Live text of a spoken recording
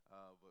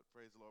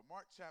Praise the Lord.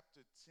 Mark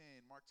chapter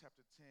 10,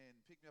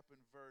 pick me up in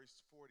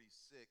verse 46.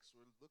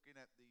 We're looking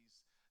at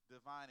these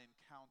divine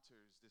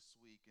encounters this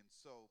week. And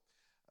so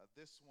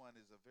this one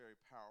is a very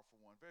powerful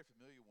one, very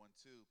familiar one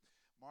too.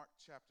 Mark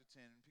chapter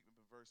 10, pick me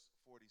up in verse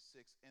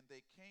 46. And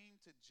they came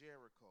to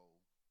Jericho.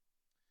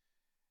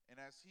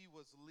 And as he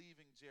was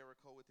leaving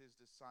Jericho with his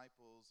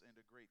disciples and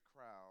a great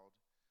crowd,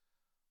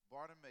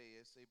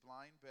 Bartimaeus, a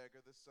blind beggar,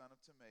 the son of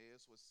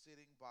Timaeus, was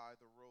sitting by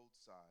the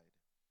roadside.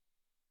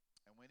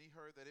 And when he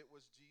heard that it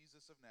was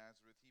Jesus of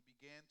Nazareth, he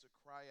began to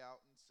cry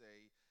out and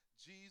say,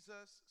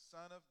 Jesus,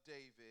 son of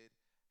David,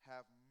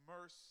 have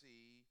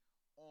mercy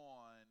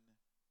on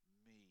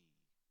me.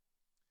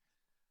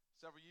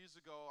 Several years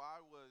ago,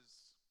 I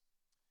was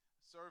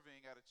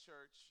serving at a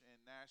church in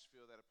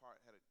Nashville that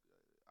had an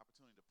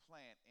opportunity to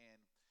plant,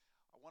 and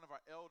one of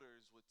our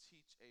elders would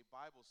teach a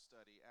Bible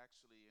study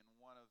actually in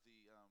one of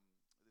the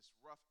this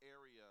rough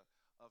area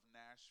of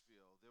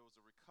Nashville. There was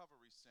a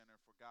recovery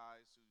center for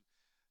guys who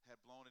had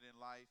blown it in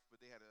life,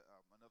 but they had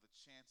another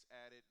chance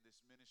at it.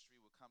 This ministry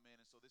would come in,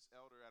 and so this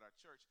elder at our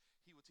church,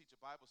 he would teach a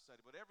Bible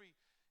study. But every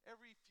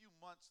few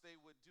months, they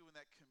would do in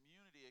that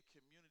community a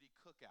community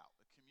cookout,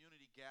 a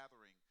community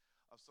gathering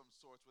of some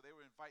sorts, where they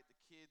would invite the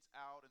kids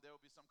out, and there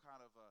would be some kind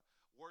of a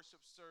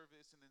worship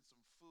service, and then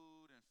some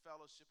food and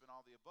fellowship and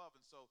all the above.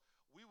 And so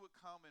we would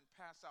come and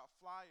pass out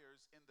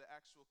flyers in the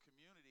actual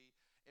community,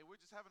 and we're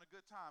just having a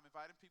good time,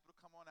 inviting people to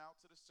come on out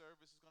to the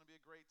service. It's going to be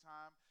a great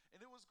time.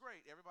 And it was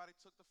great. Everybody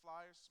took the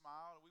flyers,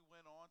 smiled, and we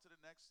went on to the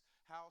next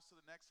house, to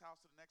the next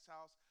house, to the next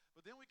house.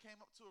 But then we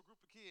came up to a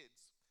group of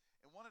kids.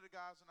 And one of the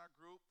guys in our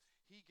group,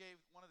 he gave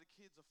one of the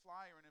kids a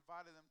flyer and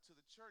invited them to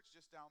the church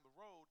just down the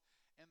road.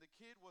 And the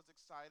kid was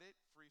excited.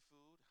 Free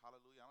food.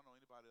 Hallelujah. I don't know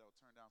anybody that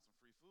will turn down some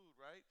free food,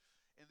 right?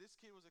 And this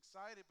kid was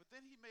excited. But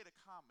then he made a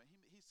comment.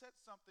 He said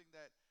something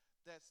that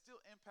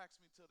still impacts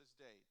me till this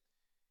day.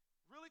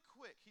 Really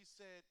quick, he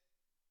said,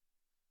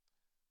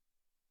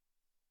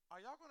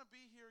 are y'all going to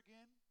be here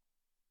again?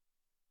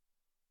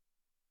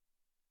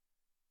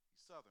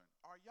 He's Southern.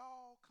 Are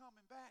y'all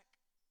coming back?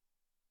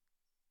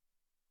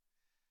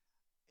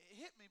 It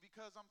hit me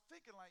because I'm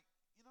thinking like,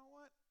 you know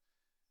what?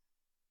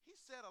 He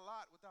said a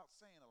lot without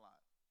saying a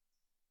lot.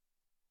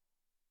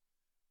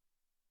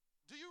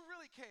 Do you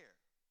really care?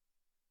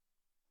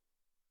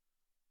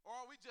 Or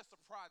are we just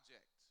a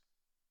project?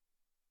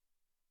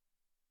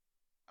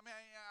 I mean,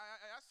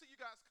 I see you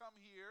guys come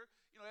here,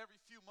 every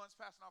few months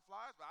passing out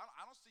flyers, but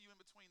I don't see you in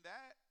between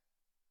that.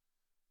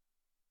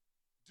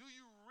 Do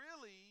you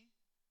really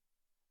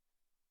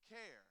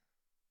care?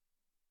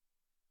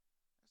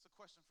 That's a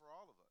question for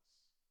all of us.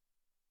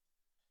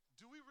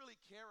 Do we really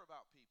care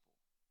about people?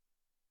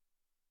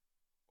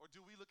 Or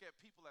do we look at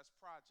people as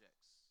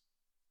projects,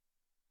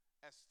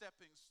 as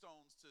stepping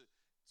stones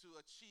to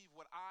achieve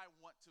what I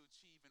want to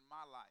achieve in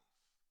my life?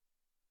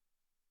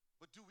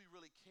 But do we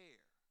really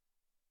care?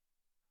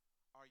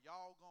 Are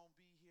y'all going to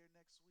be here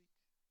next week?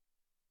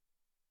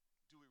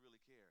 Do we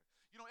really care?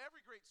 Every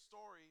great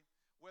story,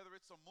 whether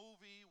it's a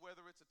movie,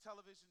 whether it's a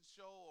television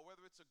show, or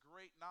whether it's a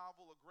great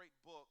novel, a great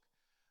book,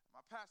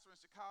 my pastor in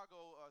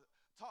Chicago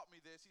taught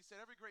me this. He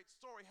said every great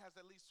story has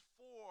at least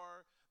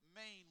 4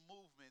 main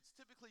movements.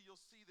 Typically,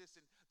 you'll see this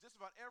in just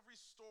about every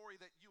story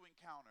that you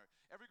encounter.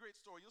 Every great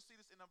story, you'll see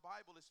this in the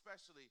Bible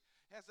especially,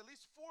 has at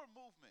least 4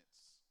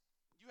 movements.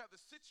 You have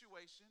the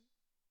situation,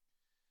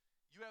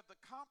 you have the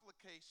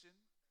complication,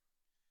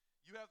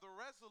 you have the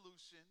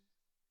resolution,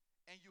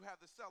 and you have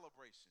the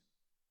celebration.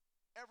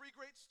 Every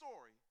great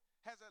story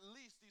has at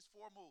least these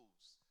 4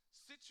 moves: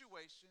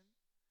 situation,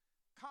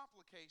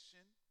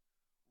 complication,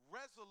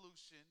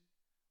 resolution,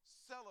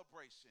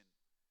 celebration.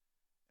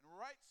 And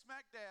right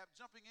smack dab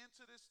jumping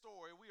into this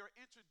story, we are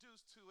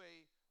introduced to a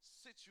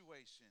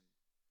situation.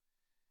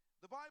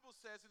 The Bible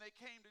says, and they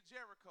came to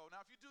Jericho.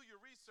 Now, if you do your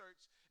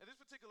research in this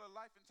particular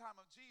life and time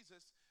of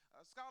Jesus,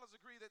 scholars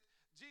agree that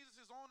Jesus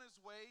is on his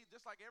way,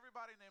 just like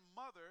everybody and their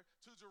mother,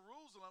 to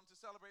Jerusalem to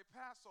celebrate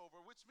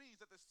Passover, which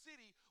means that the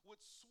city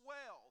would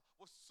swell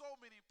with so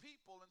many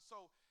people. And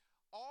so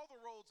all the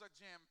roads are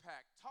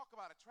jam-packed. Talk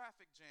about a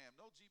traffic jam.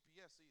 No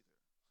GPS either.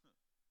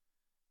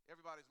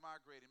 Everybody's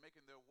migrating,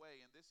 making their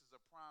way, and this is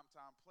a prime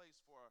time place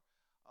for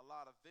a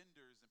lot of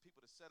vendors and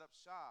people to set up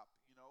shop,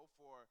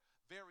 for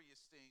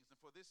various things, and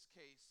for this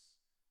case,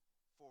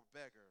 for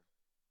beggar.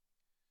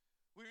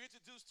 We're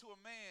introduced to a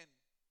man,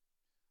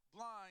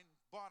 blind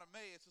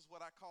Bartimaeus is what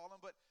I call him,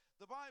 but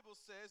the Bible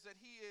says that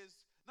he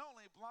is not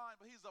only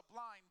blind, but he's a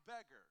blind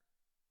beggar.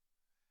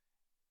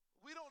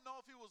 We don't know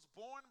if he was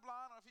born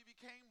blind or if he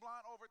became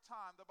blind over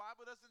time. The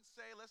Bible doesn't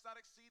say, let's not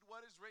exceed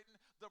what is written.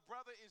 The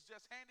brother is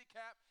just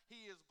handicapped.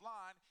 He is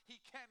blind. He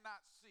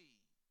cannot see.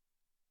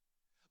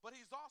 But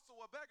he's also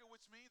a beggar,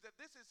 which means that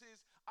this is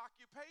his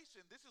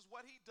occupation. This is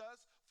what he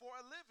does for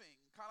a living.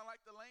 Kind of like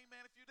the lame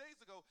man a few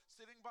days ago,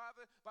 sitting by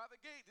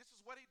the gate. This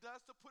is what he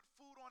does to put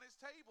food on his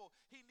table.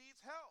 He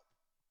needs help.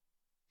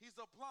 He's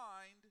a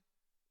blind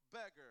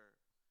beggar.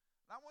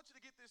 And I want you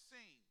to get this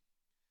scene.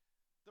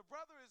 The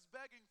brother is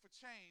begging for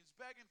change,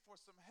 begging for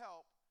some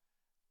help.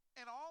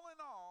 And all in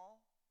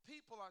all,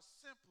 people are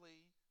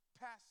simply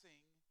passing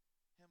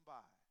him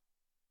by.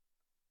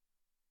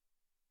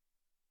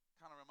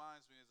 Kind of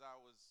reminds me as I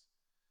was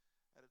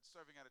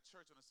serving at a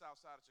church on the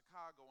south side of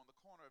Chicago on the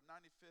corner of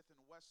 95th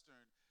and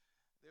Western.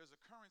 There's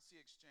a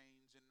currency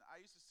exchange, and I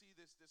used to see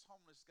this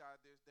homeless guy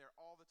there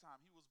all the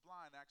time. He was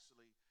blind,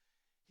 actually.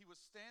 He would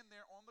stand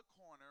there on the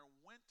corner,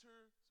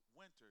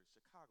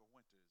 Chicago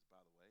winters,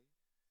 by the way.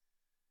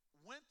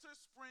 Winter,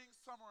 spring,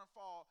 summer, and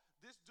fall,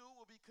 this dude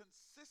will be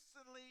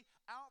consistently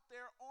out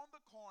there on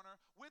the corner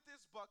with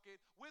his bucket,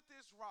 with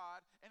his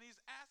rod, and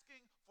he's asking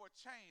for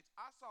change.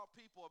 I saw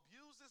people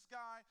abuse this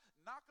guy,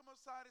 knock him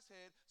upside his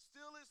head,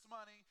 steal his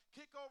money,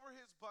 kick over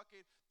his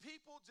bucket.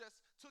 People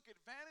just took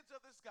advantage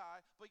of this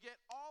guy, but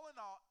yet all in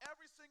all,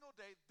 every single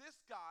day,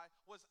 this guy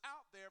was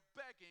out there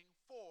begging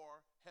for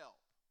help.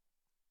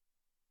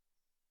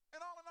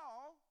 And all in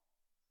all,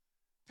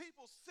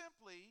 people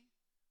simply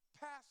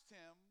passed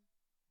him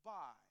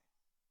by.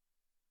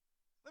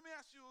 Let me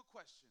ask you a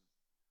question.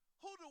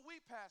 Who do we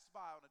pass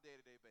by on a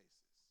day-to-day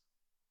basis?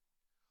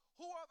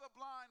 Who are the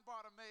blind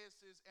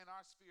Bartimaeuses in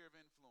our sphere of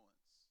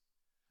influence?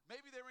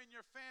 Maybe they're in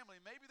your family.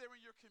 Maybe they're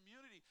in your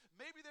community.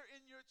 Maybe they're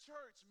in your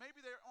church.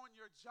 Maybe they're on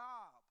your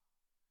job.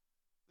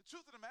 The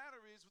truth of the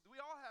matter is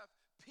we all have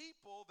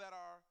people that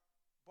are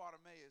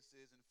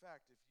Bartimaeuses. In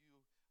fact, if you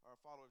are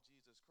a follower of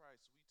Jesus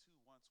Christ, we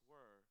too once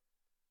were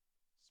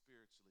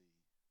spiritually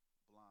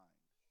blind.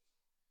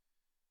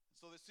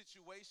 So the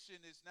situation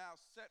is now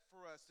set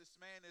for us. This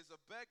man is a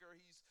beggar.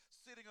 He's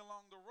sitting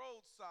along the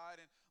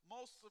roadside, and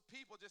most of the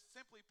people just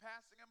simply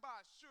passing him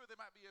by. Sure, there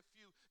might be a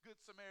few good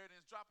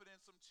Samaritans dropping in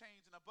some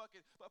change in a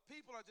bucket, but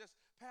people are just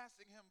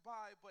passing him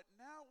by. But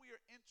now we are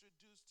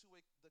introduced to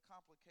the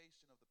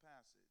complication of the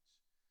passage.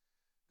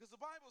 Because the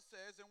Bible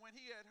says, and when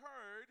he had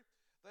heard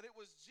that it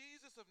was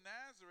Jesus of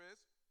Nazareth,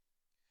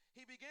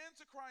 he began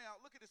to cry out,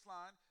 look at this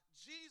line,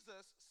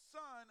 Jesus,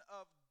 son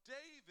of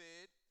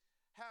David,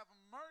 have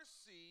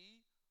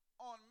mercy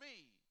on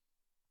me.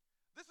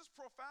 This is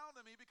profound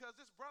to me because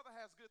this brother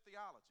has good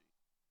theology.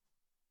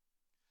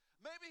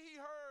 Maybe he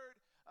heard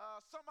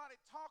somebody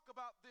talk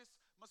about this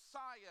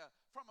Messiah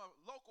from a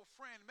local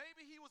friend.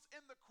 Maybe he was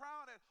in the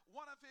crowd at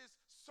one of his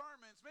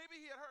sermons.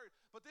 Maybe he had heard.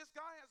 But this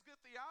guy has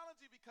good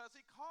theology because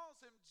he calls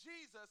him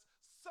Jesus,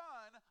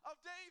 son of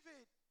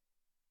David.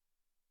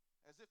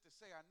 As if to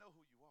say, I know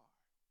who you are.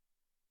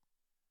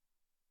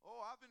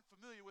 Oh, I've been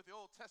familiar with the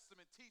Old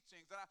Testament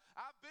teachings, and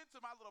I've been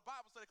to my little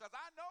Bible study because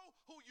I know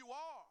who you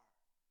are.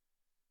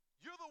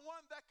 You're the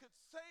one that could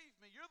save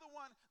me. You're the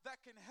one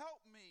that can help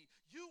me.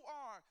 You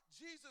are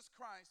Jesus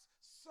Christ,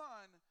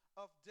 son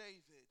of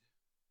David.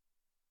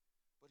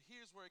 But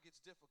here's where it gets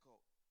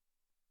difficult.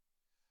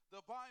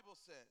 The Bible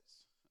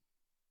says,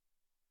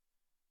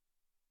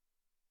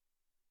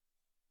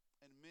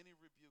 and many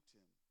rebuked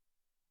him.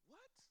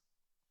 What?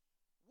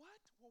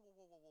 What? Whoa, whoa,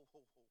 whoa, whoa, whoa,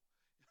 whoa.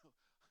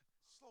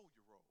 Slow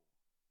your roll.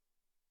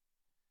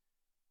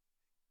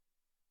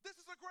 This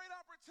is a great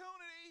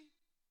opportunity,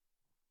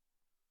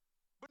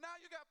 but now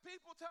you got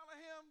people telling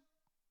him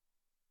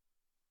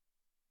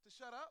to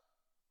shut up,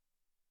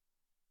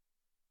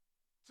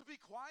 to be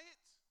quiet.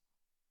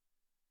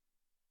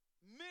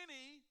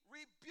 Many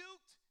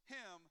rebuked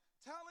him,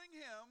 telling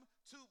him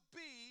to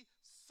be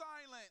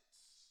silent.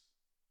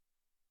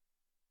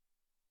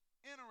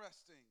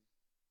 Interesting.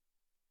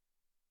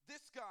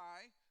 This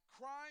guy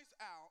cries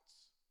out,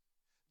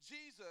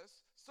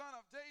 Jesus, son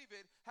of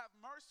David, have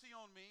mercy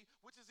on me,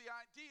 which is the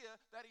idea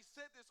that he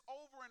said this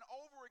over and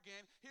over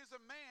again. Here's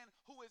a man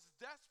who is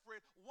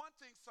desperate,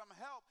 wanting some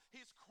help.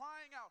 He's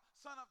crying out,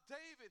 son of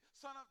David,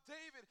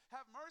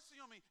 have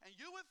mercy on me. And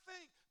you would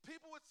think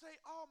people would say,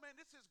 oh man,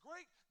 this is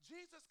great.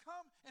 Jesus,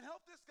 come and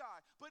help this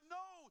guy. But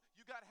no,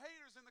 you got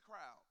haters in the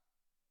crowd.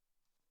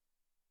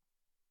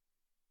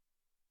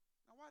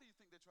 Now, why do you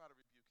think they try to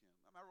rebuke him?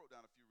 I wrote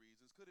down a few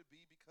reasons. Could it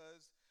be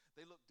because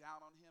they look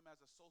down on him as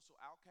a social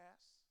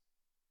outcast?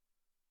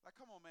 Like,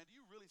 come on, man, do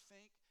you really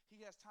think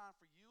he has time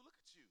for you? Look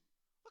at you.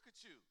 Look at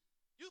you.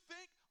 You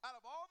think out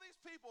of all these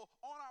people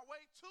on our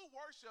way to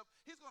worship,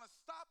 he's going to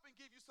stop and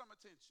give you some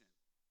attention?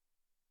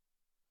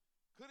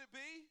 Could it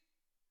be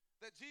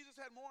that Jesus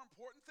had more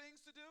important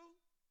things to do?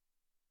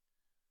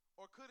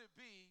 Or could it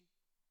be,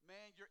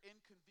 man, you're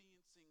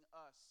inconveniencing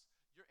us.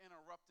 You're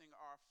interrupting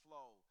our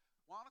flow.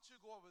 Why don't you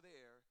go over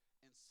there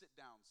and sit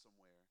down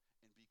somewhere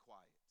and be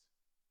quiet?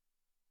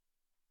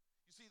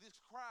 You see,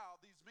 this crowd,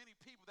 these many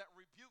people that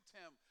rebuked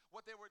him,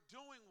 what they were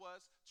doing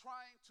was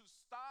trying to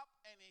stop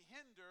and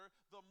hinder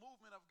the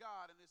movement of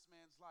God in this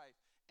man's life.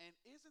 And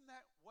isn't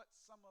that what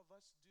some of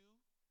us do?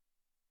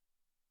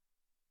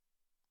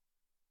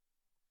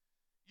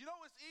 You know,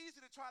 it's easy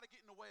to try to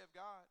get in the way of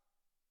God.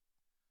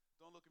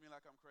 Don't look at me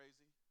like I'm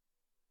crazy.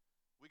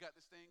 We got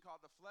this thing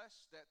called the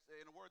flesh that,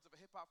 in the words of a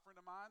hip-hop friend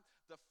of mine,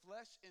 the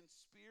flesh and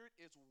spirit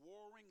is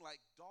warring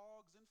like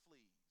dogs and fleas.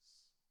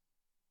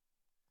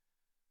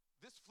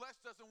 This flesh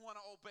doesn't want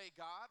to obey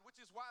God,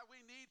 which is why we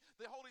need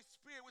the Holy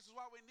Spirit, which is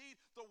why we need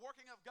the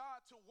working of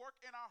God to work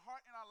in our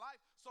heart and our life.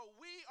 So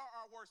we are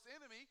our worst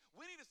enemy.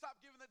 We need to stop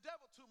giving the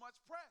devil too much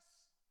press.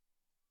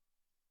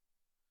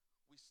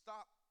 We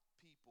stop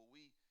people.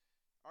 We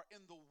are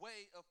in the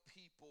way of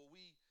people.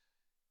 We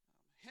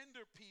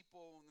hinder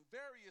people in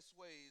various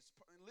ways,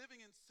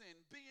 living in sin,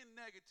 being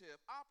negative,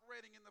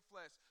 operating in the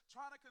flesh,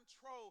 trying to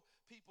control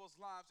people's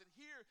lives. And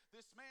here,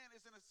 this man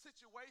is in a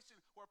situation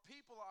where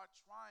people are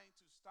trying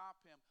to stop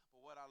him.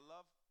 But what I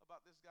love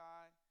about this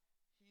guy,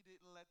 he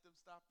didn't let them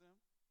stop them.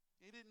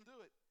 He didn't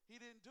do it. He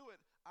didn't do it.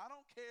 I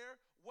don't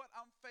care what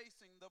I'm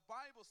facing. The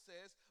Bible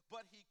says,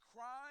 but he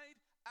cried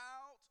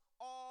out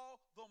all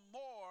the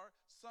more,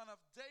 Son of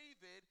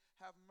David,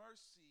 have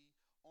mercy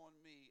on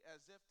me,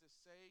 as if to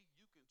say,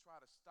 you can try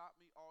to stop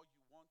me all you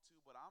want to,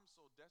 but I'm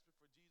so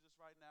desperate for Jesus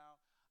right now,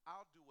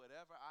 I'll do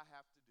whatever I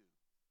have to do.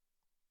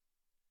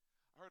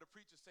 I heard a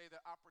preacher say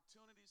that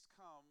opportunities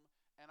come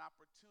and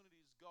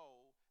opportunities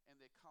go, and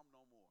they come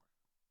no more.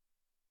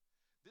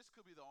 This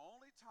could be the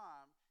only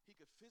time he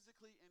could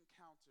physically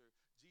encounter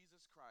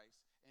Jesus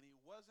Christ, and he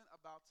wasn't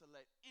about to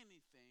let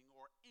anything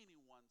or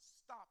anyone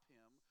stop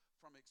him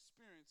from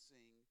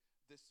experiencing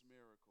this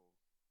miracle.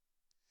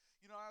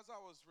 You know, as I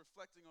was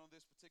reflecting on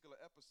this particular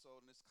episode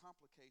and this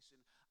complication,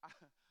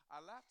 I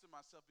laughed to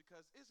myself,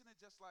 because isn't it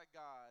just like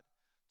God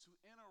to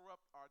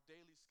interrupt our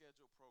daily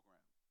scheduled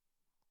program?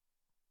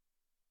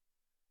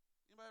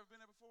 Anybody ever been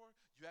there before?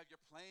 You have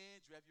your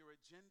plans, you have your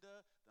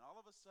agenda, then all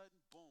of a sudden,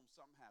 boom,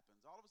 something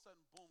happens. All of a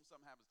sudden, boom,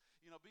 something happens.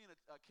 You know, being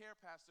a care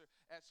pastor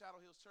at Shadow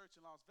Hills Church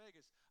in Las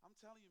Vegas, I'm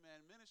telling you,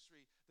 man,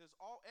 ministry,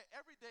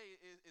 every day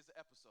is an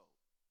episode.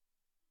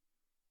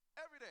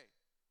 Every day.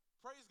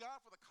 Praise God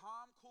for the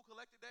calm, cool,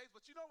 collected days,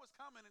 but you know what's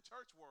coming in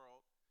church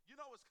world. You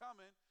know what's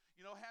coming.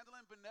 You know,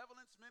 handling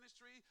benevolence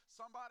ministry.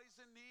 Somebody's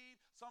in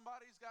need.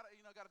 Somebody's got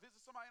to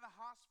visit somebody in a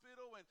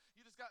hospital, and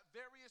you just got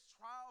various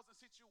trials and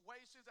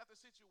situations after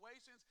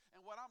situations. And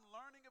what I'm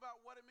learning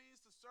about what it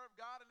means to serve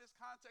God in this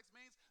context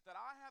means that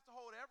I have to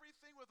hold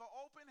everything with an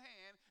open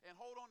hand and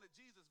hold on to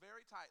Jesus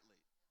very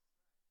tightly.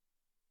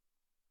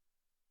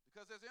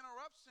 Because there's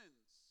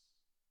interruptions,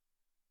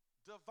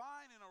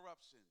 divine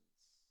interruptions,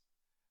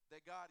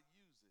 that God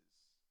uses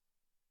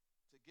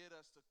to get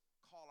us to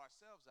call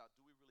ourselves out.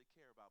 Do we really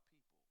care about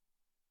people?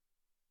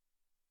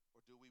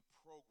 Or do we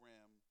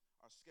program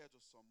our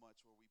schedule so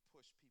much where we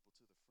push people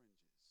to the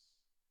fringes?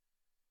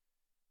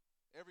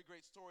 Every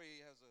great story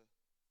has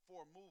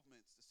four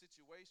movements: the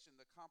situation,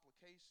 the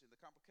complication.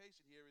 The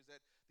complication here is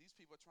that these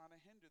people are trying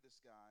to hinder this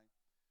guy.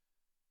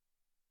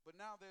 But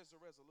now there's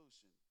a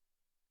resolution.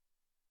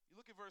 You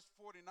look at verse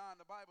 49,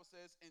 the Bible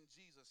says, and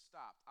Jesus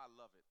stopped. I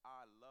love it.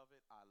 I love it.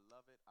 I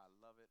love it. I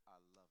love it. I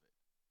love it.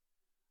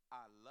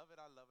 I love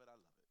it. I love it. I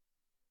love it.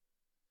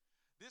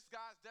 This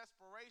guy's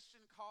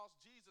desperation caused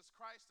Jesus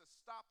Christ to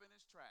stop in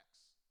his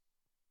tracks.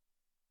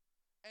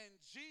 And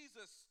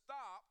Jesus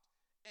stopped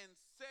and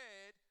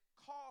said,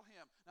 call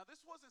him. Now,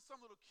 this wasn't some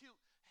little cute,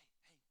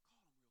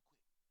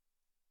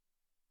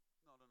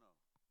 hey, call him real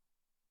quick. No.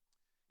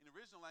 In the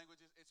original language,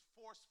 it's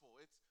forceful.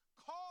 It's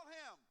call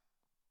him.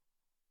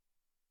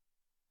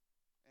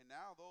 And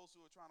now those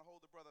who are trying to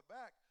hold the brother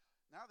back,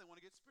 now they want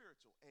to get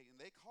spiritual. Hey, and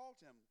they called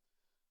him,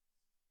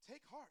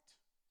 take heart,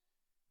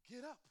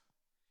 get up.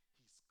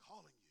 He's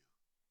calling you.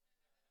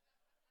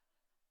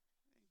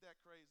 Ain't that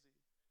crazy?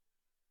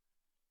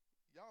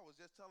 Y'all was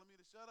just telling me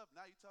to shut up.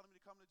 Now you're telling me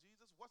to come to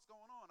Jesus? What's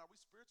going on? Are we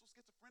spiritual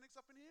schizophrenics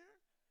up in here?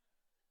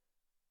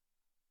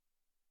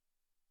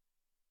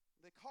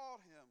 They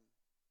called him,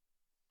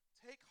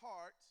 take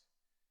heart,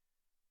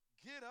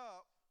 get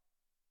up.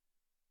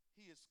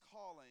 He is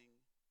calling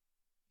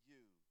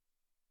you.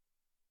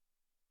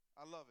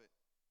 I love it.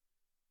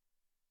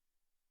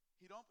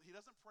 He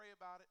doesn't pray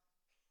about it.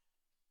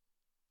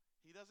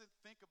 He doesn't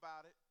think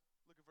about it.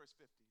 Look at verse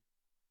 50.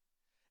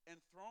 And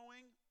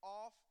throwing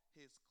off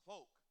his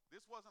cloak.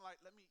 This wasn't like,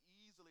 let me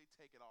easily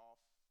take it off.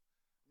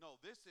 No,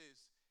 this is,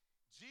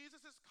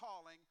 Jesus is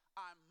calling,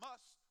 I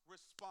must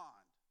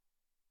respond.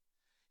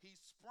 He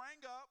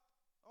sprang up.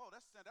 Oh,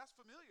 that's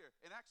familiar.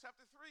 In Acts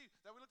chapter 3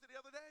 that we looked at the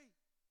other day.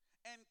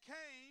 And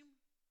came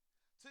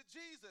to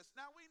Jesus.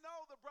 Now we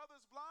know the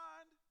brother's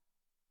blind.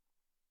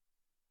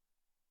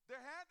 There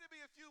had to be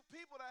a few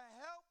people to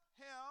help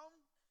him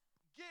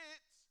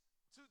get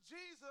to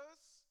Jesus.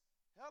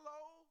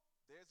 Hello,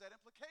 there's that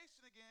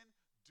implication again.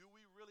 Do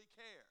we really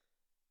care?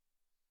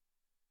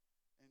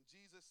 And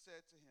Jesus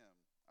said to him,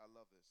 I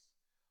love this,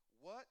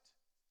 what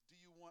do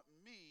you want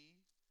me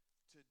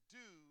to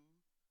do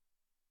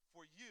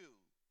for you?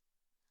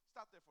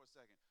 Stop there for a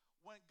second.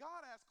 When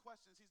God asks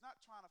questions, he's not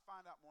trying to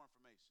find out more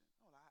information.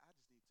 Oh, I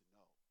just need to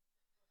know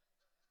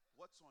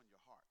what's on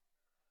your heart.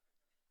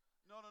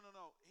 No.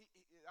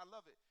 I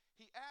love it.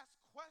 He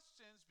asks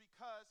questions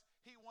because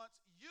he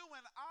wants you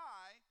and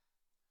I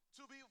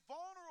to be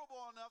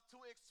vulnerable enough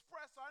to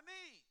express our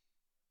need.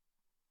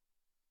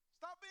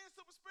 Stop being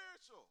super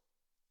spiritual.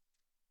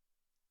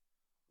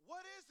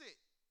 What is it?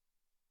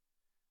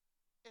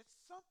 It's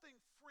something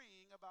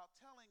freeing about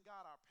telling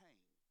God our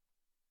pain.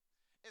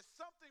 It's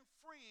something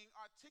freeing,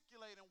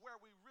 articulating where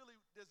we really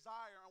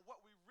desire and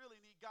what we really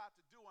need God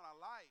to do in our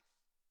life.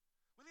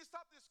 We need to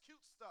stop this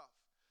cute stuff.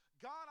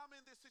 God, I'm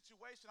in this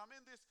situation. I'm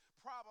in this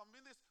problem. I'm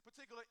in this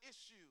particular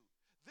issue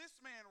This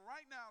man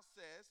right now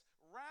says,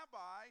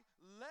 Rabbi,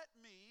 let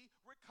me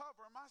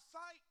recover my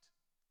sight.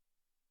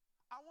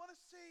 I want to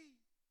see.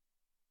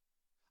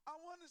 I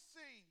want to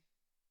see.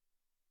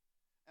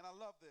 And I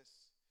love this.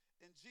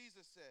 And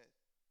Jesus said,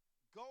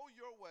 go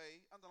your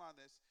way, underline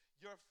this,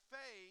 your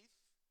faith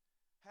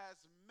has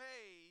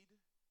made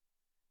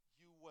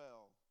you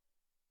well.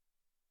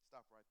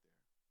 Stop right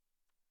there.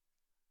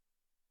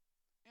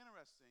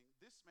 Interesting,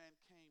 this man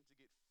came to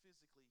get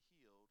physically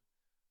healed,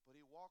 but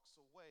he walks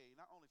away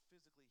not only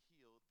physically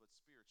healed, but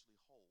spiritually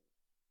whole.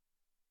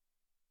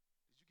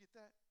 Did you get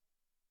that?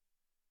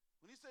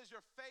 When he says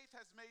your faith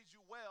has made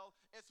you well,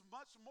 it's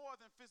much more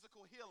than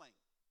physical healing.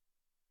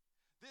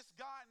 This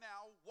guy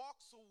now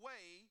walks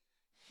away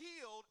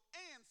healed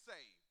and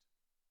saved.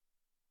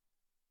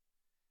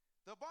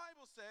 The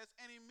Bible says,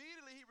 and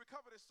immediately he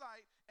recovered his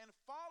sight and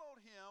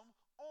followed him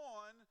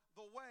on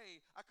the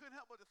way. I couldn't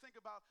help but to think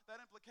about that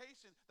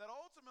implication, that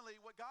ultimately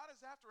what God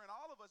is after in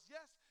all of us,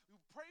 yes, we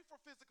pray for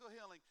physical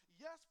healing.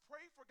 Yes,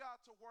 pray for God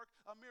to work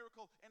a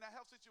miracle in a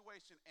health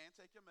situation and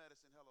take your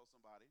medicine. Hello,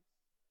 somebody.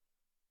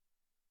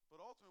 But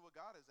ultimately what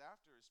God is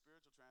after is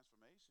spiritual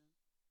transformation.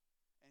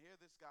 And here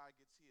this guy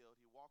gets healed.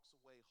 He walks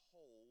away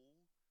whole,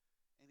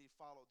 and he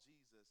followed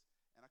Jesus.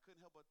 And I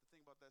couldn't help but to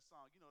think about that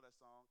song. You know that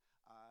song,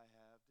 I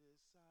have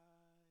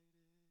decided,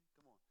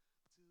 come on,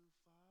 to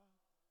follow.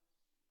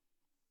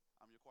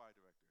 I'm your choir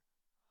director.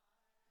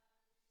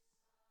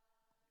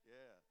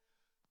 Yeah.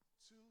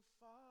 To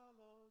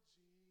follow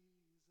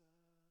Jesus,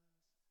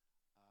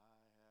 I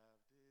have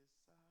decided to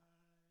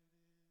follow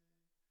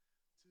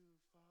Jesus. No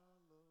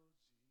turning back,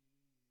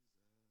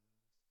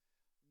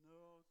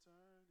 no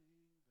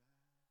turning.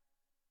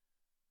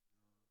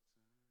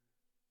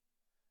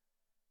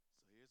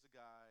 So here's a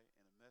guy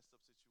in a messed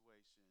up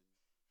situation.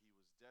 He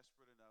was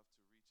desperate enough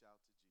to reach out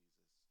to Jesus.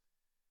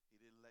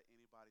 He didn't let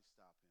anybody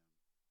stop him.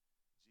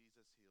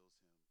 Jesus heals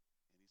him.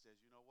 And he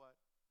says, you know what?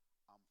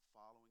 I'm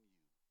following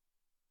you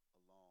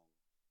along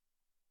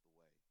the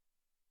way.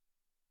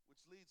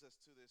 Which leads us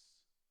to this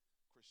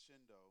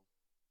crescendo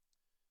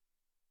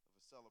of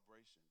a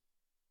celebration.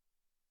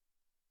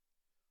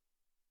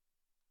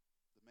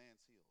 The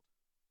man's healed.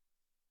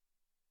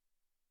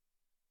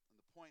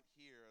 And the point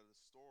here of the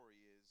story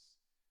is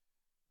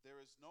there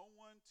is no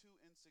one too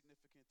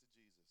insignificant to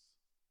Jesus.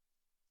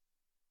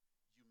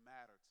 You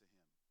matter to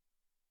him.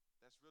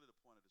 That's really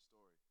the point of the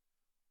story.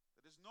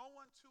 That there's no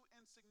one too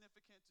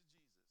insignificant to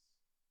Jesus.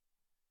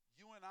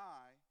 You and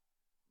I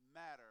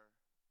matter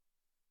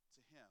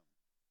to him.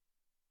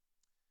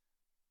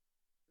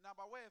 Now,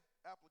 by way of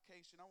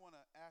application, I want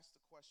to ask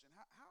the question,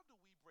 how do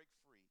we break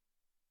free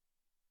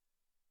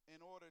in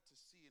order to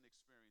see and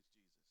experience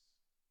Jesus?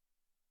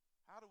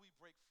 How do we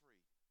break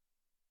free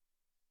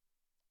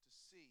to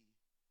see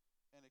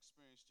and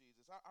experience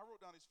Jesus? I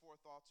wrote down these 4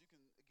 thoughts. You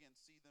can, again,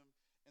 see them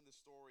in the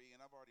story,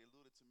 and I've already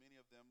alluded to many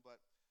of them,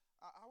 but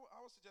I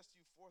would suggest to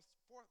you four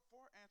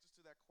answers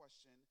to that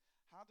question.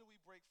 How do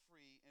we break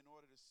free in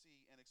order to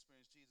see and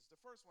experience Jesus? The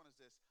first one is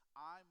this: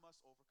 I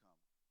must overcome.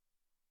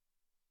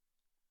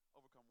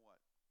 Overcome what?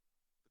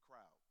 The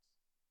crowds.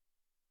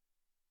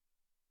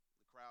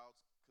 The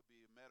crowds could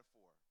be a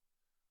metaphor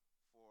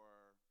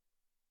for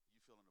you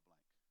fill in the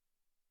blank.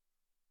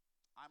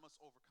 I must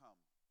overcome.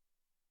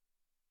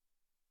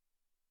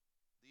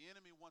 The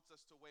enemy wants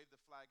us to wave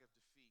the flag of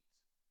defeat,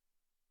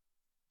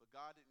 but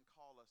God didn't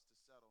call us to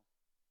settle.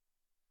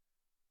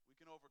 We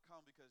can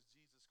overcome because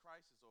Jesus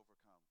Christ has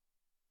overcome.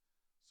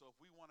 So if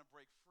we want to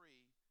break free,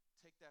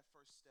 take that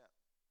first step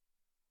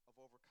of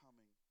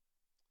overcoming.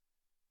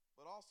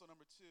 But also,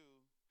 number 2,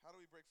 how do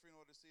we break free in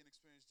order to see and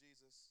experience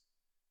Jesus?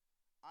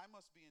 I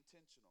must be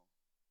intentional.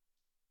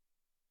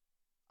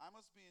 I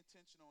must be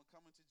intentional in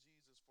coming to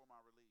Jesus for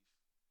my relief.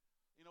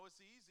 You know,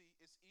 it's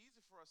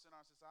easy for us in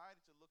our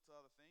society to look to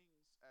other things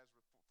as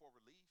for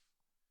relief.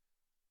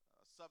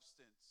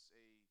 Substance,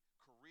 a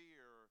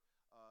career,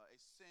 a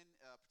sin,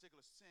 a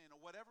particular sin, or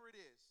whatever it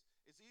is.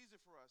 It's easy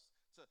for us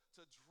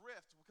to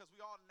drift because we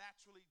all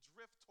naturally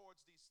drift towards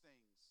these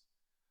things.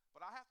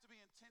 But I have to be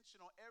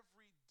intentional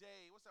every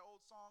day. What's that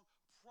old song?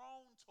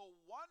 Prone to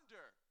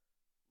wonder.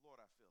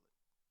 Lord, I feel it.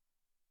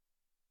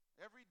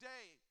 Every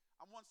day,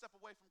 I'm one step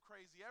away from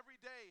crazy. Every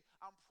day,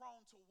 I'm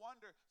prone to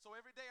wonder. So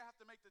every day, I have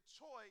to make the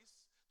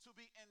choice to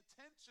be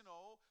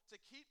intentional, to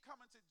keep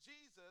coming to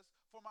Jesus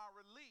for my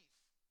relief,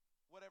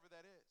 whatever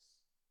that is.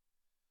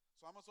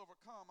 So I must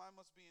overcome. I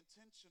must be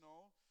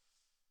intentional.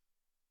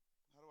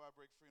 How do I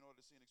break free in order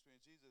to see and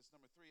experience Jesus?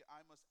 Number 3,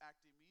 I must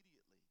act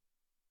immediately.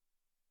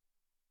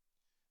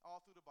 All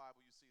through the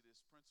Bible, you see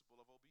this principle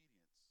of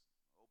obedience.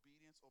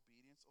 Obedience,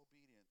 obedience,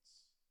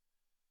 obedience.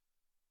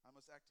 I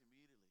must act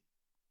immediately.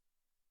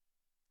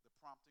 The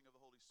prompting of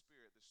the Holy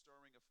Spirit, the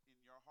stirring in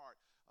your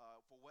heart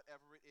for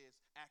whatever it is,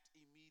 act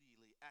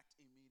immediately, act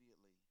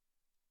immediately.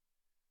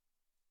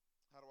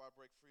 How do I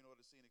break free in order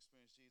to see and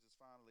experience Jesus?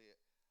 Finally,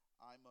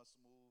 I must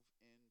move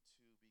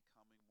into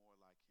becoming more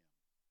like him.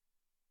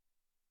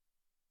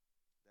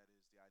 That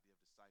is the idea of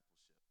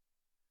discipleship.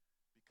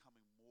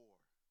 Becoming more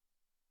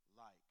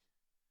like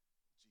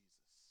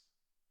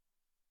Jesus.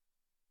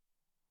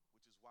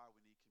 Which is why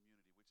we need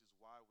community, which is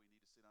why we need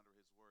to sit under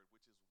his word,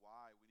 which is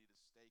why we need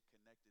to stay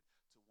connected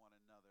to one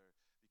another.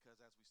 Because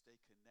as we stay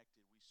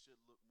connected, we should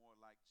look more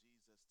like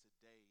Jesus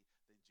today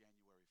than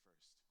January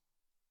 1st.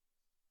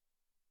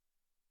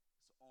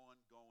 It's an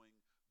ongoing,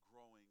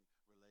 growing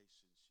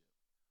relationship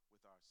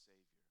with our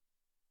Savior.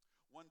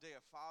 One day,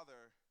 a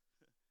father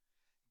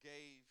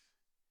gave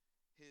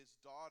his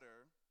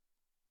daughter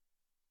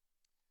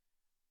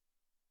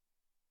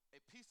a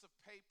piece of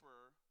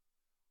paper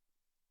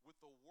with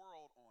the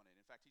world on it.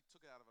 In fact, he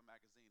took it out of a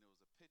magazine. It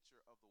was a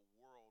picture of the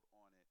world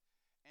on it.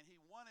 And he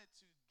wanted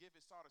to give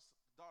his daughter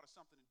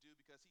something to do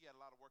because he had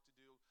a lot of work to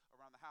do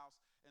around the house.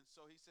 And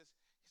so he says,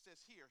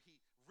 here, he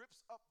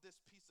rips up this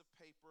piece of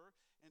paper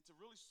into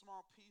really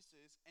small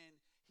pieces, and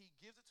he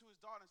gives it to his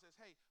daughter and says,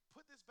 hey,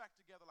 put this back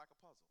together like a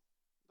puzzle.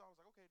 The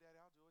daughter's like, okay, Daddy,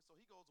 I'll do it. So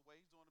he goes away.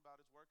 He's doing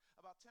about his work.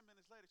 About 10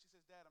 minutes later, she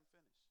says, Dad, I'm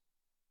finished.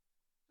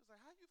 He was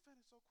like, how you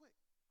finished so quick?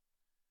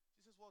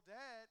 She says, well,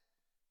 Dad,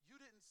 you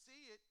didn't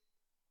see it,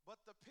 but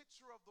the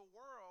picture of the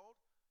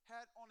world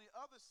had on the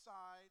other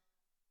side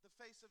the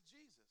face of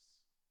Jesus.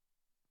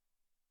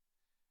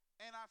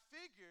 And I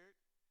figured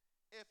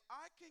if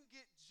I can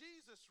get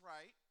Jesus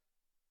right,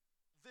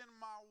 then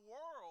my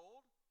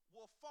world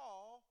will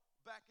fall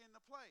back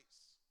into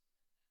place.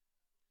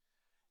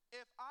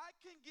 If I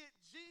can get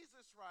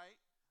Jesus right,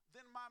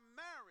 then my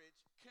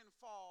marriage can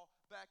fall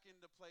back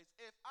into place.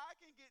 If I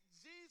can get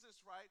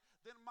Jesus right,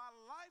 then my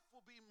life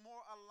will be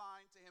more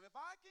aligned to him. If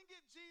I can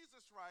get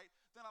Jesus right,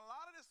 then a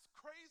lot of this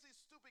crazy,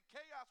 stupid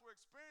chaos we're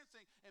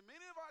experiencing in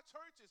many of our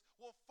churches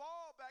will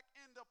fall back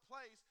into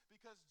place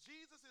because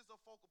Jesus is the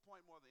focal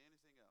point more than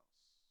anything else.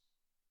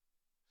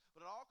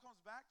 But it all comes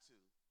back to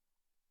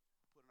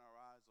putting our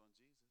eyes on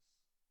Jesus.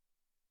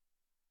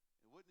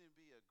 And wouldn't it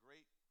be a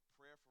great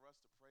prayer for us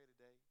to pray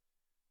today?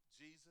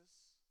 Jesus,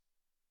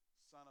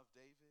 Son of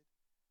David,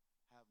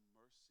 have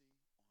mercy on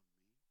me.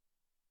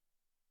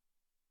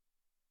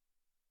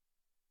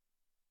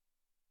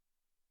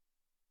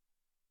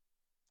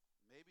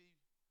 Maybe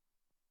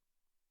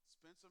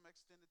spend some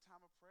extended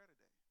time of prayer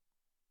today.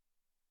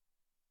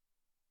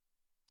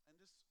 And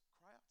just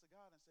cry out to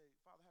God and say,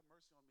 Father, have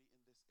mercy on me in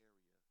this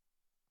area.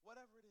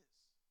 Whatever it is.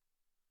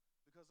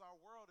 Because our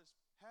world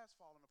has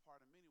fallen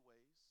apart in many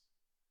ways,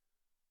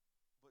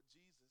 but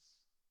Jesus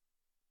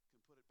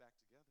can put it back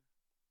together.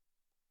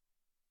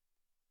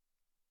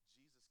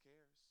 Jesus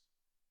cares.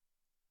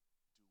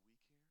 Do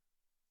we care?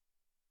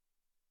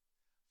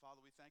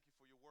 Father, we thank you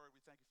for your word.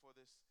 We thank you for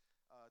this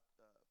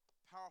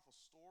powerful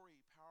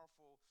story,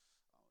 powerful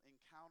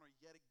encounter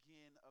yet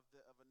again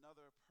of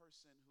another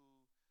person who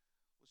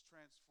was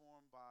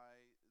transformed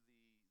by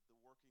the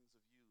workings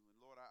of you. And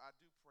Lord, I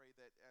do pray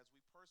that as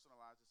we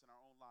personalize this in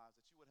our own lives,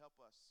 that you would help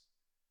us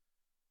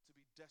to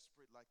be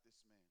desperate like this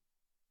man.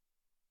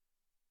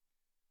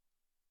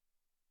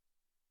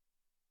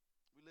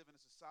 We live in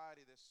a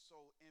society that's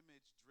so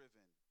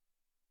image-driven.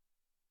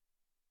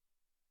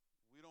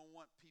 We don't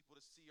want people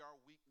to see our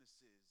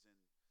weaknesses and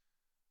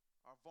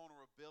our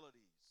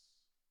vulnerabilities.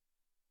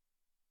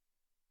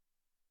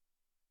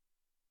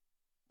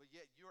 But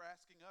yet you're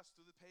asking us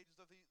through the pages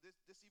of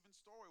this even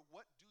story,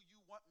 what do you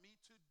want me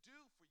to do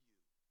for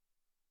you?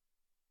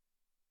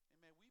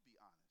 And may we be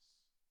honest.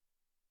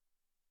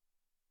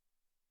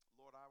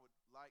 Lord, I would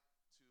like to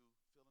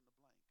fill in the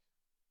blank.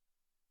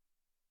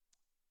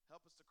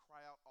 Help us to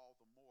cry out all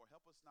the more.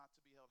 Help us not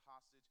to be held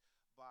hostage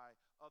by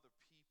other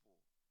people.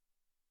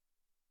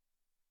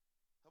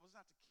 Help us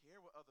not to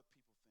care what other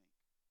people think.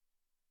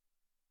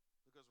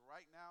 Because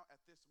right now,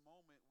 at this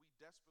moment, we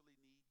desperately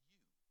need you.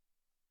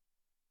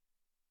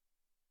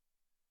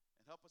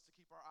 And help us to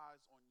keep our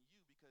eyes on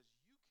you because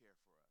you care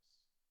for us.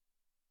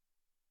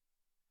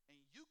 And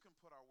you can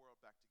put our world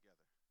back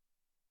together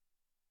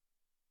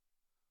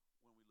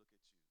when we look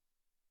at you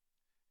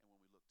and when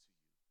we look to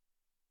you.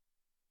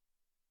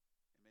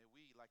 And may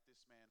we, like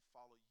this man,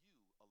 follow you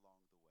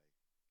along the way.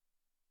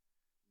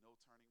 No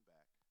turning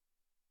back.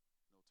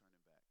 No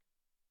turning back.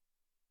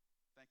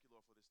 Thank you,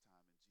 Lord, for this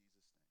time.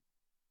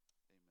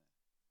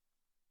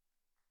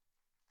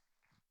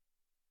 In Jesus'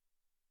 name, amen.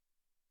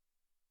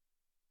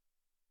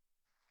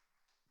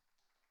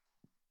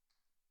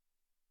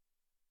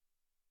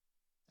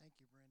 Thank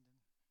you, Brendan.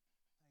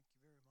 Thank you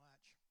very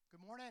much.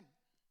 Good morning.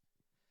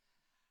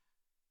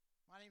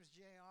 My name is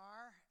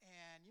JR,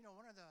 and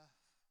one of the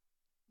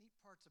neat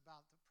parts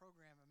about the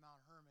program at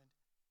Mount Hermon,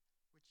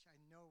 which I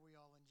know we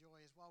all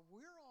enjoy, is while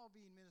we're all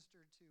being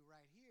ministered to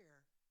right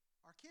here,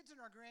 our kids and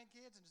our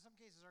grandkids, and in some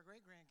cases our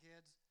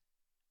great-grandkids,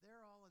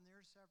 they're all in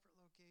their separate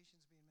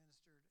locations being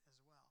ministered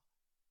as well.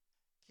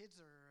 Kids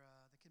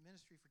are, the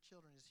ministry for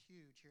children is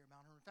huge here at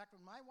Mount Hermon. In fact,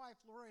 when my wife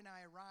Lori and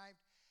I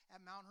arrived at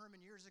Mount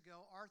Hermon years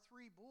ago, our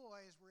three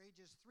boys were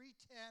ages 3,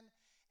 10,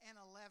 and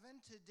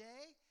 11.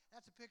 Today,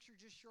 that's a picture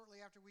just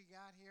shortly after we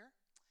got here.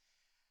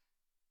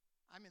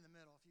 I'm in the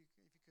middle, if you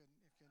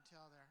can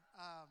tell there.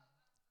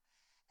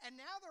 And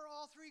now they're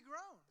all three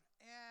grown,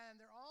 and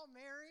they're all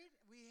married.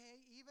 We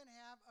even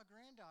have a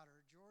granddaughter,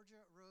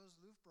 Georgia Rose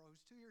Lufbro,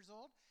 who's 2 years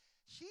old.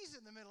 She's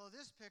in the middle of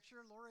this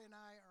picture. Lori and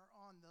I are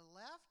on the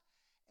left,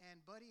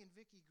 And Buddy and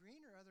Vicki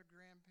Green, our other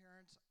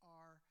grandparents,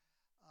 are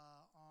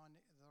on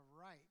the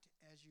right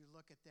as you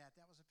look at that.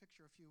 That was a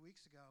picture a few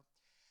weeks ago.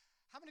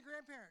 How many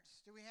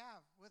grandparents do we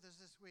have with us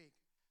this week?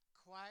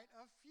 Quite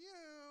a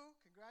few.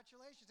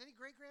 Congratulations. Any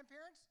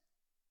great-grandparents?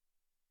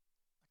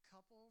 A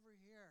couple over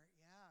here.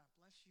 Yeah,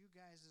 bless you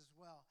guys as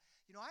well.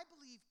 You know, I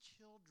believe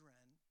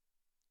children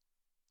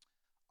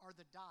are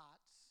the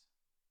dots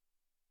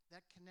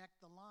that connect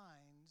the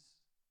lines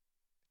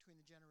between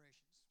the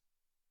generations.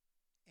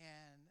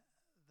 And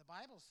the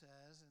Bible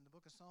says in the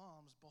book of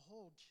Psalms,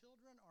 "Behold,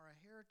 children are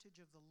a heritage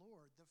of the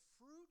Lord, the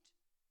fruit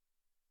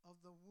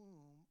of the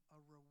womb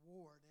a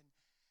reward." And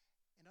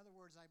in other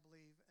words, I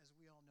believe, as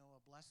we all know,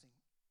 a blessing.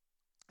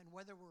 And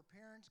whether we're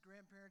parents,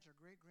 grandparents, or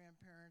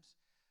great-grandparents,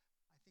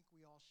 I think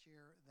we all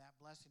share that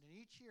blessing. And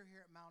each year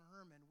here at Mount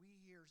Hermon, we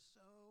hear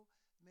so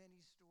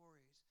many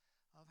stories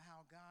of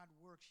how God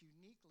works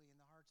uniquely in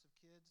the hearts of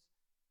kids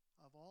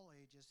of all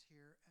ages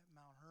here at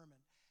Mount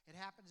Hermon. It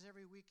happens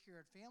every week here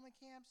at family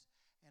camps,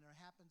 and it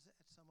happens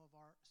at some of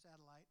our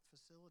satellite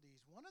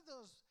facilities. One of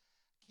those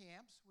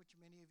camps, which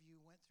many of you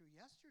went through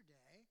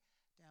yesterday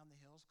down the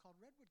hills, called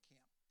Redwood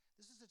Camp.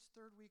 This is its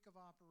third week of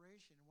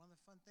operation. And one of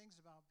the fun things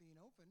about being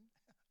open,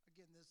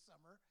 again this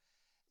summer,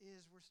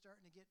 is we're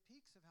starting to get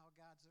peeks of how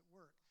God's at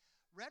work.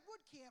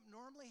 Redwood Camp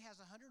normally has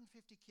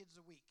 150 kids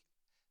a week.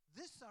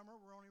 This summer,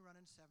 we're only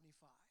running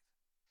 75.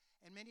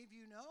 And many of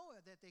you know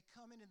that they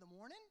come in the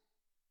morning,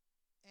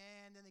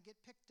 and then they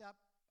get picked up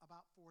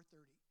about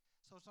 4:30.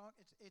 So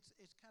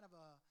it's kind of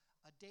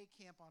a day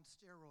camp on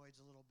steroids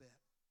a little bit.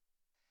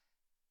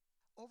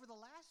 Over the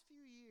last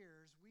few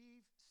years,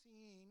 we've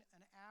seen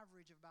an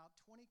average of about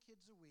 20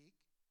 kids a week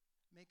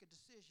make a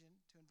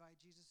decision to invite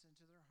Jesus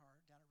into their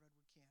heart down at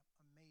Redwood Camp.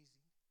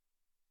 Amazing.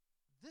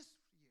 This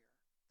year,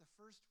 the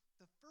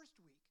first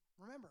week,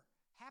 remember,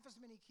 half as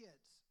many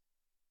kids.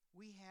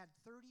 We had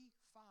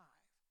 35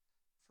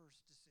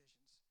 first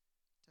decisions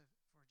for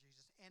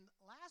Jesus. And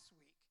last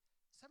week,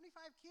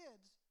 75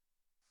 kids,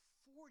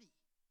 40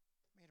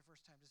 made a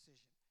first-time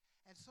decision.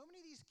 And so many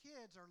of these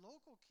kids are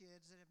local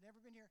kids that have never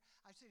been here.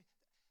 I say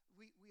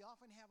we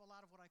often have a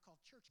lot of what I call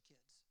church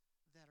kids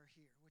that are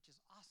here, which is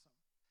awesome.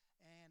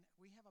 And we have